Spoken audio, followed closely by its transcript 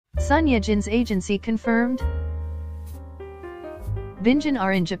Sonyejin's agency confirmed? Binjin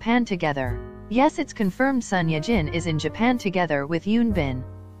are in Japan together. Yes, it's confirmed Sonyejin is in Japan together with hyunbin.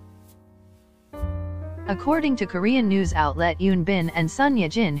 According to Korean news outlet Hyunbin and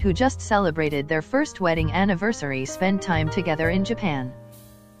Sonyejin, who just celebrated their first wedding anniversary, spend time together in Japan.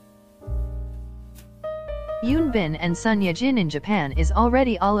 Hyunbin and Sonyejin in Japan is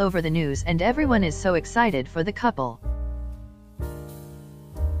already all over the news, and everyone is so excited for the couple.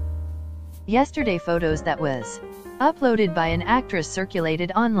 Yesterday, photos that was uploaded by an actress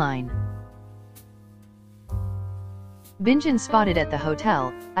circulated online. Binjin spotted at the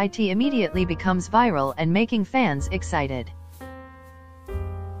hotel, it immediately becomes viral and making fans excited.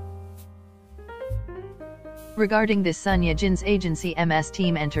 Regarding this, Sonyejin's agency MS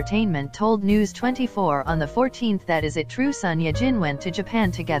Team Entertainment told News 24 on the 14th that is it true Sonyejin went to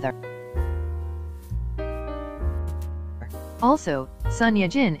Japan together. Also,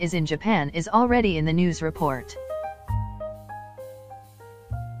 Sonyejin is in Japan is already in the news report.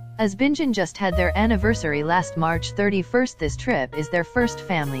 As Binjin just had their anniversary last March 31st, this trip is their first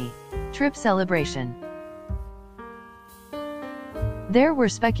family trip celebration. There were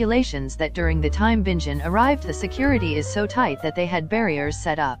speculations that during the time Binjin arrived, the security is so tight that they had barriers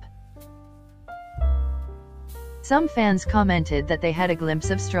set up. Some fans commented that they had a glimpse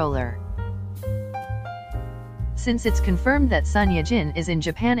of stroller. Since it's confirmed that Sonyejin is in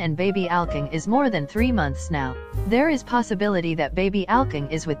Japan and baby Alking is more than 3 months now, there is possibility that baby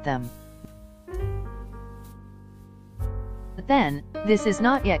Alking is with them. But then, this is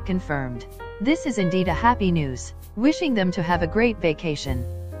not yet confirmed. This is indeed a happy news. Wishing them to have a great vacation.